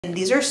And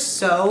these are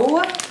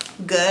so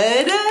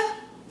good,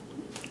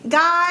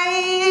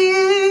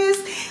 guys.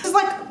 This is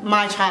like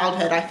my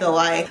childhood, I feel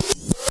like.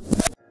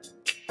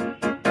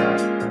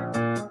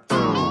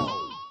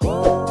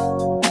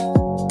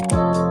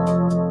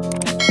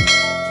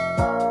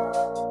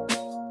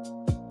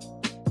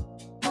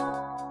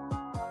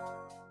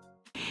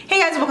 Hey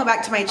guys, welcome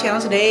back to my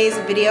channel. Today's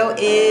video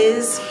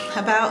is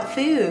about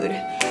food.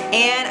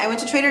 And I went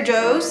to Trader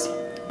Joe's,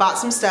 bought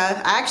some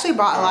stuff. I actually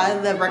bought a lot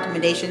of the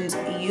recommendations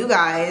you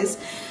guys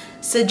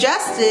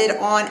suggested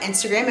on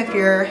Instagram. If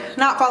you're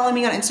not following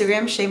me on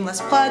Instagram, shameless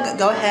plug,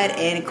 go ahead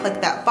and click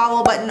that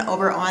follow button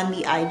over on the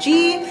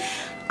IG.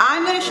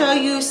 I'm gonna show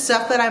you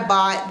stuff that I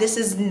bought. This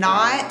is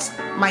not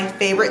my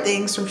favorite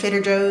things from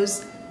Trader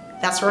Joe's.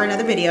 That's for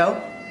another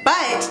video.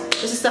 But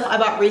this is stuff I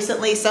bought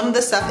recently. Some of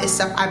the stuff is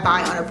stuff I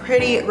buy on a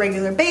pretty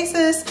regular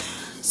basis.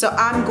 So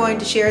I'm going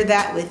to share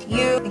that with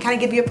you and kind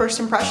of give you a first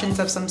impressions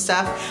of some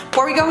stuff.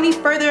 Before we go any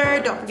further,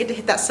 don't forget to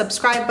hit that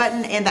subscribe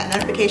button and that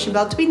notification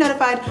bell to be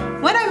notified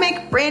when I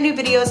make brand new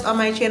videos on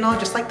my channel,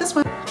 just like this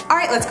one. All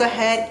right, let's go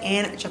ahead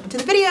and jump into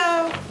the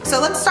video.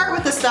 So let's start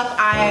with the stuff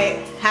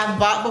I have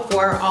bought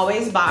before,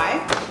 always buy,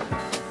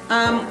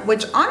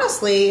 which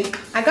honestly,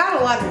 I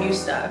got a lot of new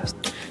stuff.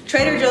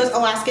 Trader Joe's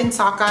Alaskan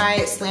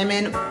Sockeye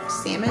Salmon.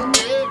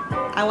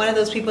 I'm one of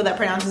those people that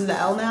pronounces the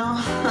L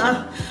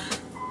now.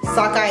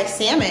 Sockeye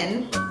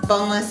salmon,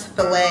 boneless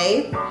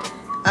fillet.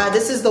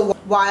 This is the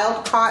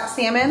wild caught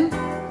salmon.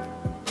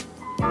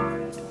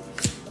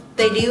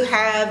 They do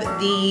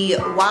have the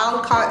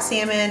wild caught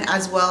salmon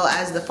as well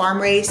as the farm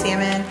raised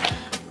salmon.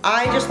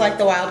 I just like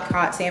the wild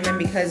caught salmon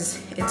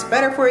because it's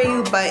better for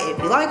you, but if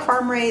you like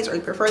farm raised or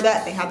you prefer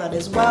that, they have that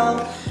as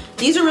well.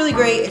 These are really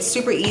great. It's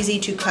super easy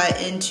to cut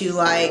into,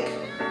 like,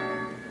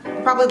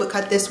 probably would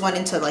cut this one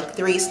into like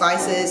 3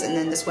 slices and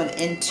then this one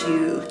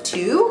into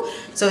 2.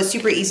 So it's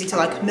super easy to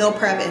like meal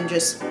prep and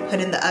just put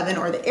in the oven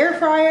or the air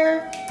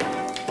fryer.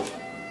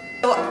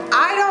 So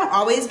I don't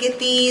always get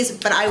these,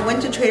 but I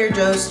went to Trader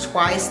Joe's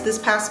twice this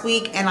past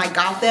week and I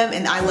got them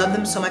and I love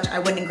them so much I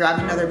went and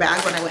grabbed another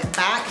bag when I went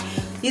back.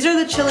 These are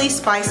the chili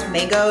spice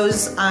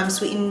mangoes,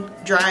 sweetened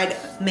dried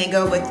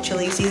mango with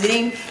chili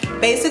seasoning.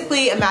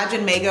 Basically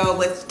imagine mango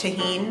with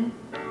tahini,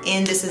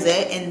 and this is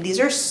it. And these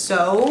are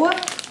so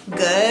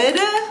good,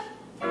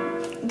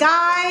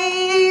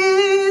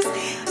 guys.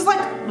 This is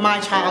like my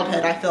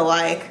childhood, I feel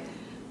like.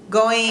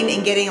 Going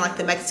and getting like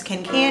the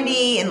Mexican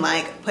candy and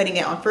like putting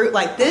it on fruit.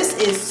 Like, this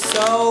is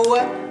so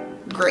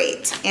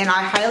great and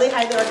I highly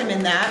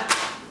recommend that.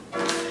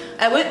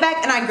 I went back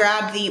and I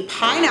grabbed the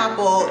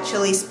pineapple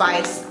chili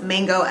spice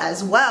mango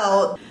as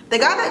well. The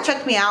guy that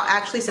checked me out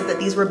actually said that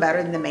these were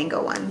better than the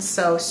mango ones.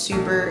 So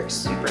super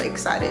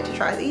excited to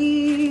try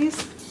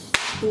these.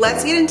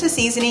 Let's get into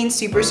seasoning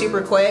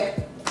super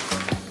quick.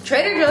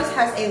 Trader Joe's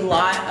has a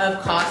lot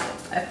of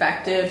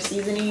cost-effective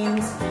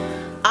seasonings.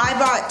 I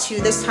bought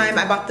 2 this time.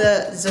 I bought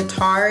the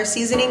Za'atar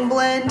seasoning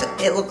blend.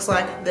 It looks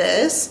like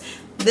this.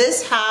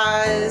 This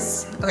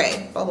has,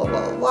 okay,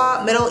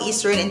 Middle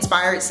Eastern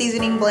inspired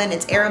seasoning blend.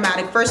 It's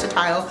aromatic,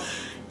 versatile,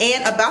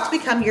 and about to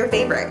become your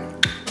favorite.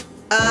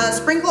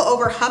 Sprinkle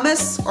over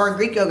hummus or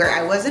Greek yogurt.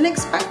 I wasn't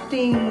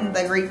expecting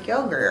the Greek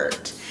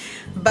yogurt,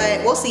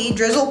 but we'll see.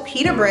 Drizzle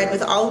pita bread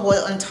with olive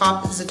oil on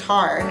top of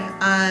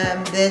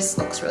Za'atar. This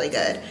looks really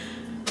good.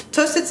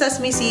 Toasted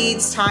sesame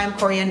seeds, thyme,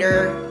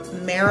 coriander,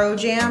 marrow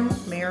jam,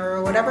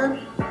 whatever.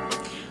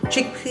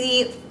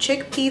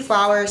 Chickpea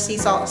flour, sea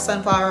salt,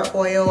 sunflower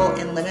oil,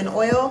 and lemon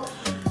oil.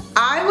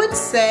 I would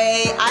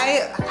say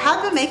I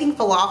have been making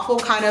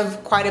falafel kind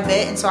of quite a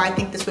bit, and so I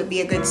think this would be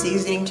a good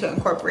seasoning to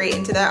incorporate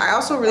into that. I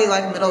also really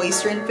like Middle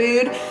Eastern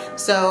food,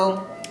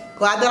 so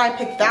glad that I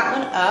picked that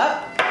one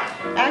up.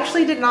 I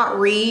actually did not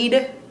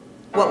read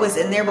what was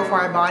in there before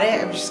I bought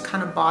it. I just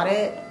kind of bought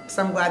it,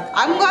 so I'm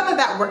glad that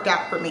that worked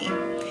out for me,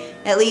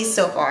 at least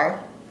so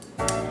far.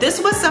 This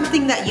was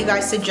something that you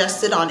guys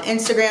suggested on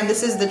Instagram.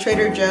 This is the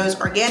Trader Joe's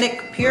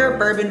Organic Pure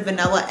Bourbon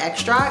Vanilla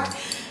Extract.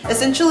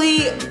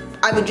 Essentially,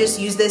 I would just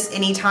use this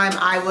anytime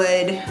I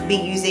would be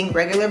using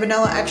regular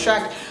vanilla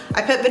extract.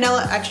 I put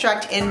vanilla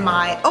extract in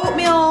my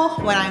oatmeal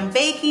when I'm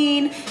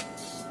baking.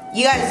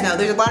 You guys know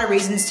there's a lot of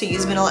reasons to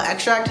use vanilla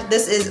extract.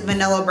 This is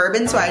vanilla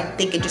bourbon, so I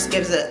think it just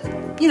gives it,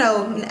 you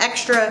know, an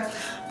extra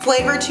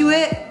flavor to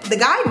it. The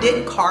guy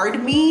did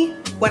card me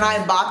when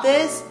I bought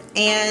this,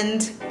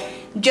 and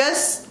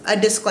just a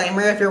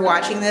disclaimer, if you're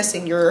watching this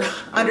and you're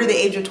under the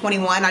age of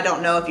 21, I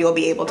don't know if you'll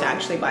be able to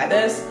actually buy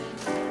this.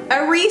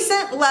 A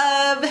recent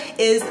love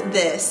is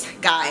this,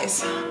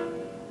 guys.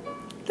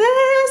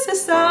 This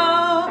is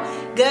so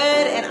good,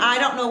 and I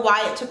don't know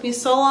why it took me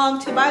so long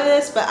to buy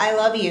this, but I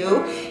love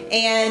you.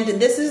 And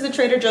this is the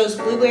Trader Joe's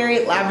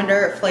Blueberry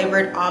Lavender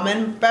Flavored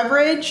Almond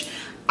Beverage.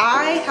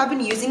 I have been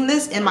using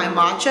this in my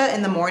matcha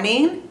in the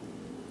morning.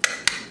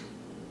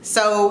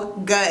 So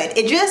good.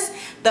 It just,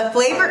 the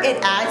flavor it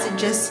adds, it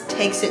just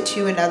takes it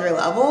to another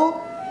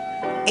level.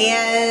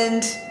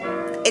 And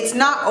it's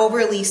not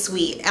overly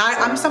sweet.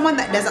 I'm someone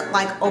that doesn't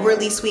like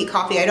overly sweet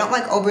coffee. I don't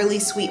like overly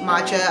sweet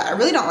matcha. I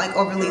really don't like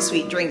overly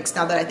sweet drinks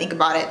now that I think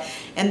about it.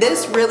 And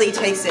this really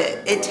takes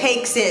it. It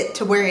takes it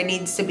to where it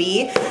needs to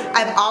be.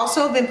 I've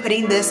also been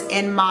putting this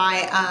in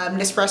my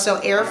Nespresso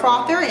air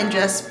frother and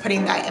just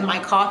putting that in my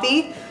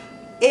coffee.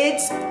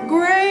 It's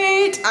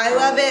great. I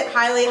love it.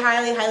 Highly,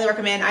 highly, highly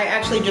recommend. I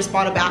actually just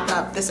bought a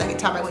backup the second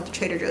time I went to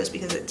Trader Joe's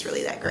because it's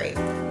really that great.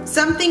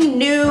 Something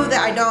new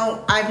that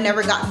I've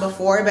never gotten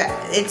before, but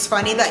it's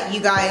funny that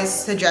you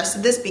guys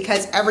suggested this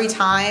because every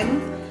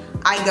time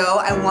I go,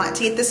 I want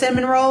to get the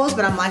cinnamon rolls,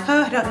 but I'm like,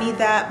 oh, I don't need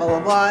that, blah,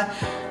 blah, blah.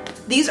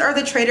 These are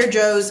the Trader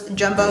Joe's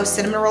Jumbo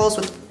Cinnamon Rolls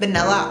with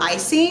vanilla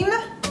icing.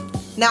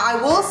 Now,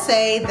 I will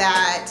say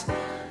that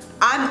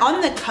I'm on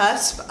the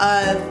cusp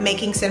of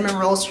making cinnamon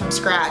rolls from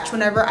scratch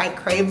whenever I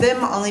crave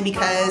them, only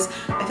because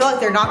I feel like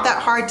they're not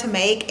that hard to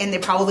make and they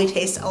probably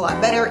taste a lot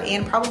better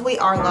and probably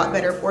are a lot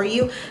better for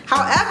you.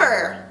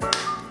 However,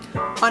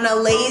 on a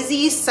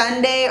lazy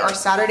Sunday or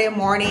Saturday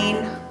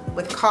morning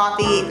with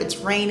coffee, if it's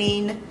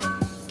raining,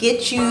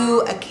 get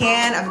you a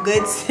can of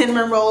good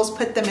cinnamon rolls,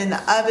 put them in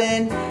the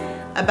oven.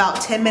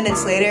 About 10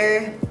 minutes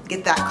later,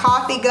 get that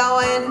coffee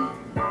going.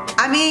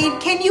 I mean,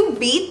 can you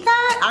beat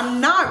that?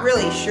 I'm not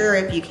really sure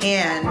if you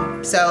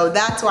can. So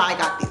that's why I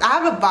got these. I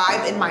have a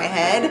vibe in my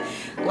head,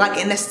 like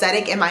an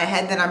aesthetic in my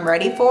head that I'm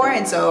ready for.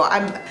 And so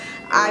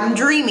I'm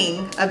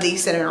dreaming of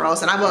these cinnamon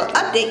rolls, and I will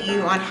update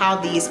you on how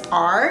these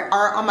are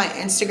on my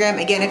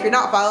Instagram. Again, if you're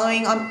not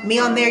following me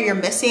on there, you're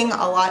missing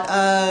a lot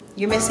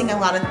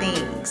of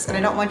things, and I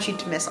don't want you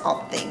to miss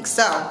all the things.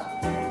 So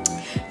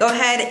go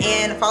ahead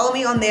and follow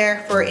me on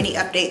there for any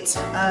updates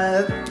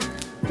of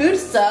food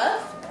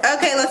stuff.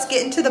 Okay, let's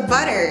get into the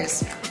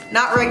butters.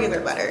 Not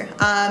regular butter.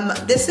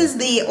 This is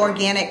the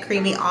organic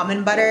creamy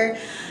almond butter.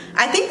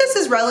 I think this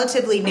is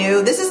relatively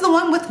new. This is the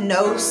one with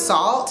no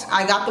salt.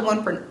 I got the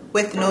one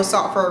with no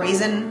salt for a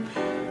reason.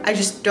 I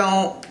just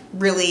don't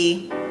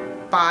really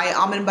buy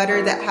almond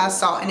butter that has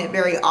salt in it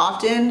very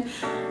often.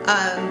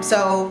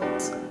 So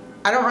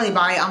I don't really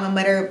buy almond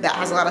butter that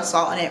has a lot of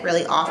salt in it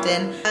really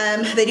often.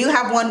 They do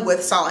have one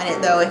with salt in it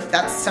though, if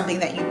that's something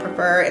that you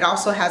prefer. It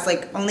also has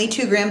like only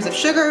 2 grams of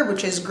sugar,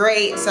 which is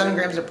great, 7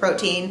 grams of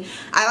protein.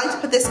 I like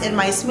to put this in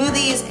my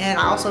smoothies, and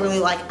I also really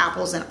like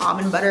apples and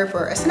almond butter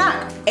for a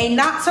snack. A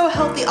not so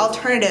healthy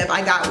alternative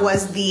I got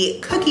was the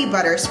cookie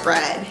butter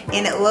spread,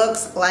 and it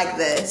looks like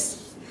this.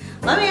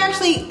 Let me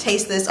actually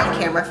taste this on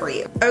camera for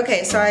you.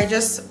 Okay, so I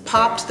just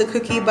popped the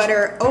cookie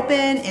butter open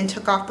and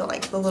took off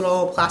the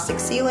little plastic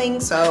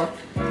sealing. So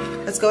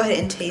let's go ahead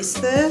and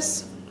taste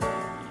this.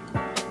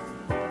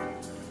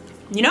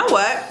 You know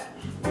what?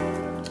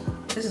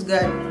 This is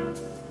good.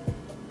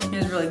 It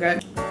is really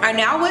good. I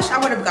now wish I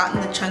would have gotten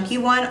the chunky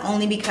one,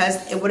 only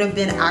because it would have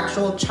been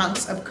actual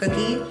chunks of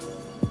cookie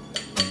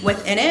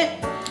within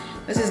it.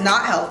 This is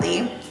not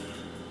healthy.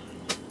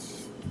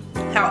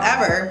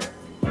 However,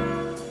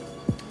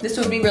 this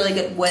would be really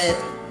good with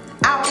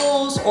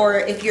apples, or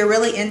if you're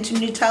really into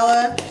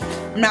Nutella.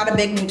 I'm not a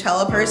big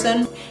Nutella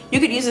person.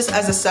 You could use this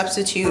as a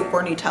substitute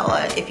for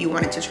Nutella if you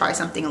wanted to try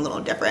something a little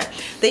different.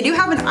 They do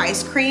have an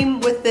ice cream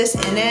with this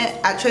in it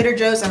at Trader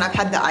Joe's, and I've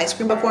had the ice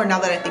cream before. Now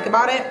that I think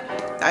about it,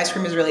 the ice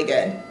cream is really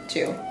good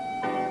too.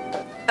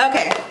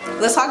 Okay,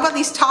 let's talk about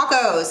these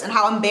tacos and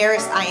how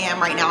embarrassed I am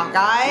right now,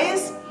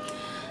 guys.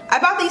 I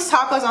bought these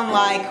tacos on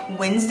like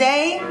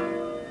Wednesday.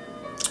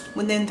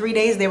 Within 3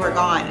 days they were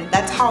gone.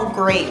 That's how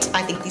great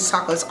I think these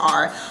tacos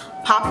are.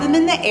 Pop them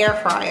in the air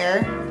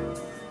fryer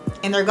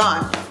and they're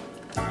gone.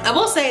 I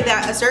will say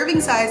that a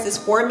serving size is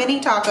 4 mini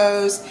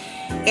tacos,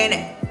 and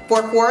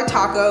for 4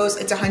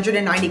 tacos it's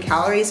 190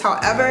 calories.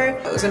 However,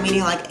 I'm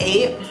eating like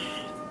 8,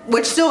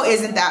 which still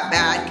isn't that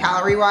bad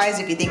calorie wise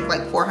if you think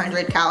like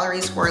 400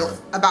 calories for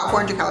about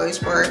 400 calories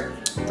for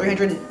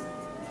 300,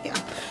 yeah,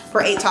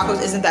 for 8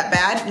 tacos isn't that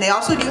bad. And they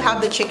also do have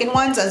the chicken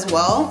ones as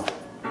well.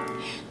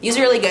 These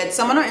are really good.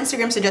 Someone on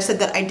Instagram suggested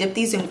that I dip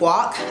these in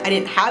guac. I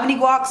didn't have any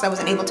guac, so I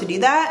wasn't able to do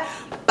that,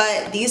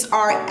 but these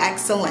are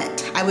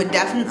excellent. I would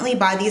definitely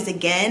buy these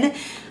again.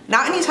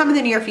 Not anytime in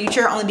the near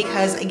future, only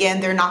because, again,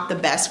 they're not the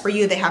best for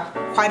you. They have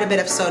quite a bit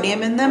of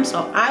sodium in them,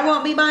 so I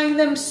won't be buying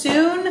them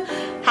soon.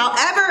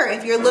 However,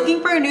 if you're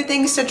looking for new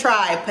things to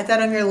try, put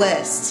that on your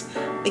list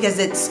because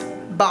it's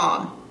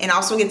bomb. And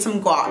also get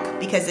some guac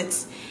because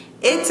it's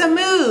a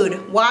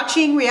mood.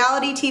 Watching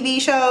reality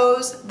TV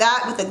shows,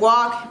 that with the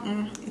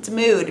guac, it's a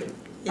mood.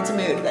 It's a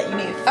mood that you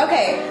need.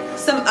 Okay,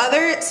 some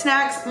other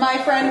snacks. My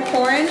friend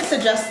Corin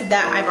suggested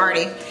that. I've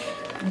already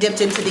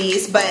dipped into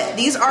these, but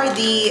these are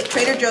the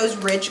Trader Joe's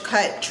Ridge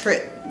Cut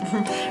Trips.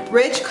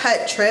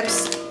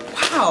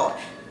 Wow.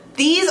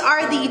 These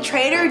are the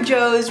Trader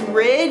Joe's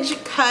Ridge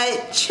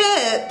Cut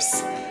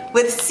Chips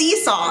with sea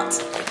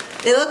salt.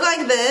 They look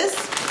like this.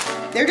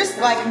 They're just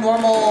like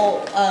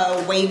normal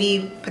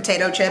wavy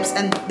potato chips,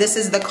 and this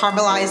is the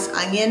caramelized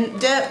onion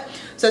dip.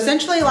 So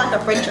essentially like a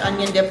French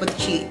onion dip with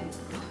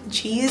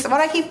cheese. Why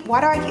do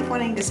I keep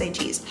wanting to say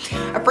cheese?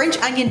 A French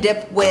onion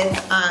dip with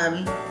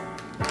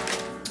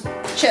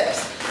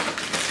chips.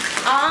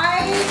 I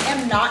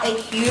am not a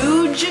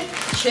huge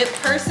chip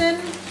person.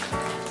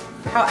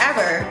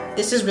 However,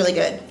 this is really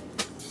good.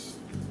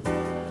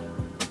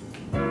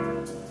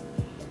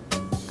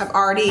 I've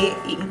already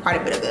eaten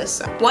quite a bit of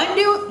this.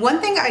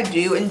 One thing I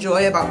do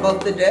enjoy about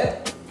both the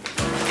dip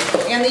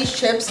and these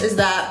chips is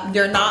that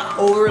they're not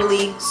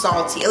overly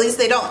salty. At least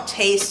they don't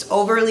taste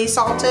overly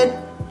salted,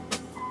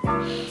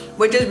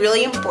 which is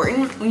really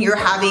important when you're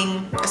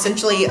having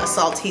essentially a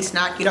salty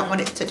snack. You don't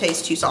want it to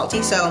taste too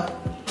salty. So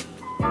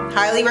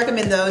highly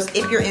recommend those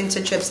if you're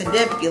into chips and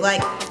dip. If you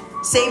like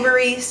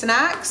savory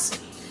snacks,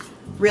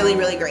 really,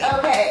 really great.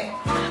 Okay,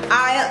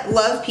 I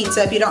love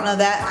pizza. If you don't know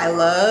that, I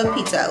love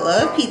pizza. I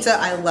love pizza.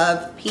 I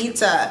love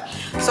pizza.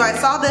 So I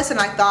saw this and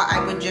I thought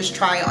I would just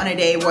try it on a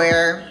day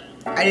where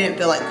I didn't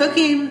feel like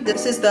cooking.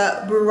 This is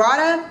the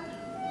burrata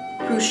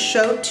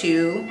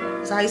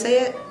prosciutto. Is that how you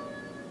say it?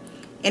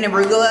 And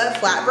arugula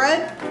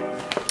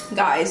flatbread.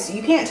 Guys,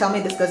 you can't tell me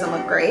this doesn't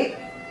look great.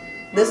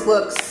 This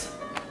looks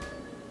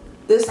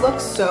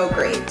so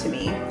great to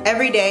me.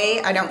 Every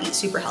day I don't eat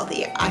super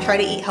healthy. I try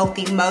to eat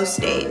healthy most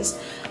days,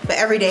 but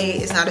every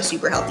day is not a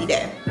super healthy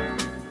day.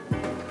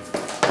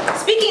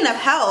 Speaking of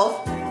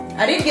health,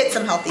 I did get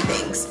some healthy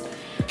things.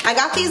 I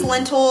got these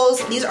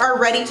lentils. These are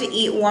ready to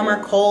eat, warm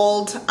or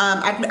cold.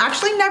 I've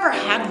actually never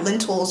had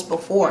lentils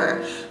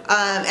before.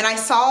 And I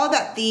saw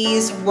that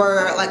these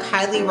were like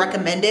highly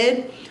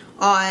recommended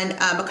on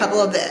a couple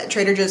of the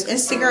Trader Joe's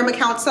Instagram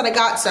accounts that I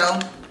got. So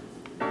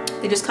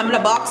they just come in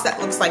a box that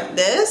looks like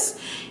this.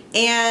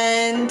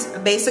 And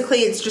basically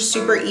it's just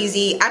super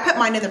easy. I put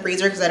mine in the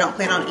freezer because I don't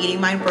plan on eating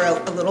mine for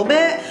a little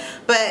bit.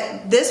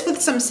 But this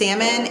with some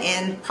salmon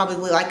and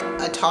probably like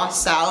a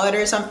tossed salad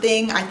or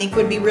something, I think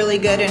would be really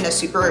good and a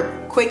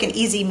super quick and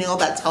easy meal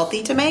that's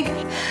healthy to make.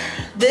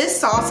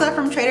 This salsa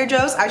from Trader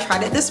Joe's, I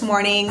tried it this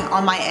morning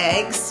on my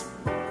eggs.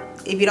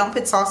 If you don't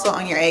put salsa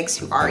on your eggs,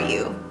 who are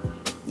you?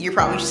 You're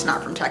probably just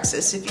not from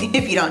Texas if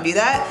you don't do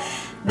that.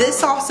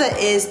 This salsa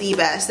is the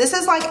best. This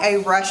is like a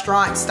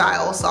restaurant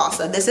style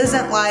salsa. This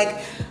isn't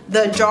like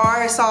the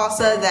jar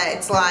salsa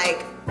that's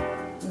like,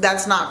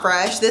 that's not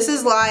fresh. This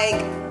is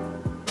like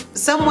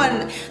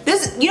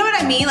you know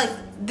what I mean? Like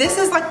this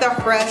is like the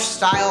fresh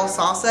style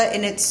salsa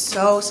and it's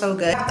so, so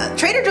good.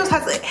 Trader Joe's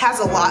has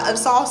a lot of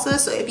salsa,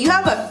 so if you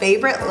have a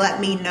favorite,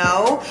 let me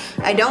know.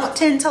 I don't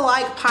tend to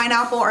like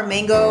pineapple or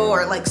mango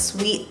or like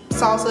sweet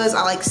salsas.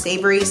 I like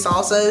savory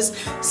salsas.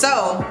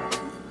 So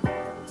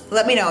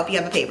let me know if you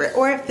have a favorite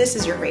or if this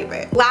is your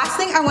favorite. Last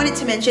thing I wanted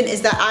to mention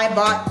is that I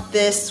bought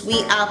this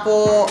sweet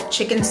apple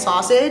chicken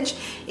sausage.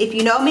 If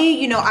you know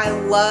me, you know I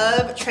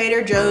love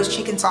Trader Joe's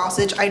chicken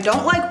sausage. I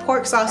don't like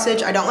pork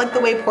sausage. I don't like the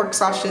way pork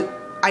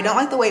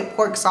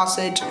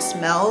sausage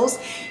smells.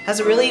 It has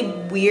a really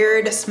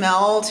weird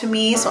smell to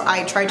me, so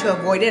I try to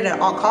avoid it at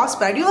all costs,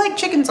 but I do like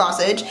chicken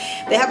sausage.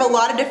 They have a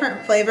lot of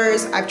different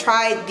flavors. I've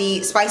tried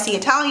the spicy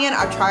Italian,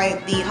 I've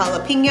tried the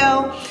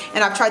jalapeno,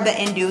 and I've tried the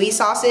andouille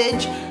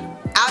sausage.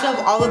 Out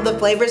of all of the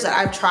flavors that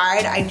I've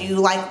tried, I do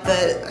like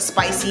the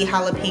spicy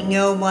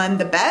jalapeno one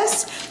the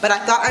best, but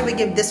I thought I would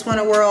give this one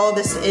a whirl.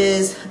 This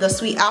is the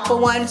sweet apple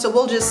one, so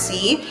we'll just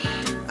see.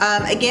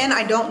 Again,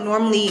 I don't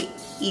normally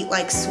eat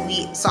like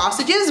sweet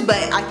sausages, but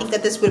I think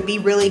that this would be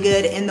really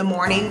good in the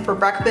morning for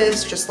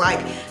breakfast. Just like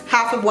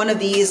half of one of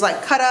these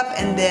like cut up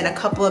and then a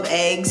couple of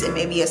eggs and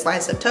maybe a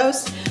slice of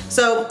toast.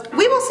 So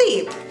we will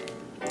see.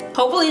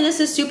 Hopefully this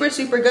is super,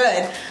 super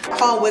good. The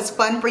haul was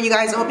fun for you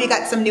guys. I hope you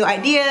got some new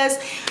ideas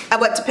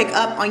of what to pick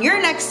up on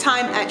your next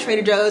time at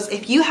Trader Joe's.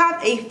 If you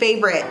have a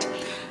favorite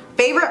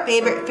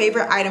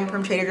item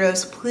from Trader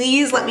Joe's,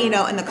 please let me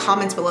know in the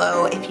comments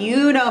below. If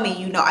you know me,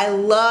 you know I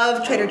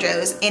love Trader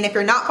Joe's. And if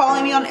you're not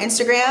following me on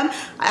Instagram,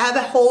 I have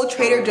a whole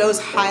Trader Joe's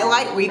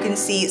highlight where you can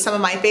see some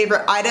of my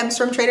favorite items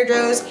from Trader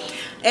Joe's.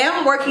 And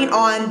I'm working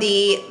on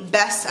the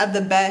best of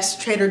the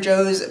best Trader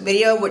Joe's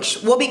video,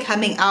 which will be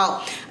coming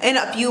out in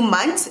a few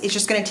months. It's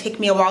just gonna take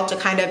me a while to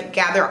kind of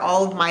gather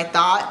all of my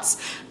thoughts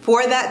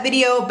for that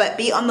video, but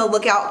be on the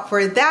lookout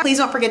for that. Please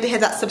don't forget to hit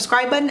that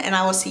subscribe button and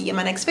I will see you in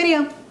my next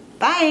video.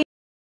 Bye.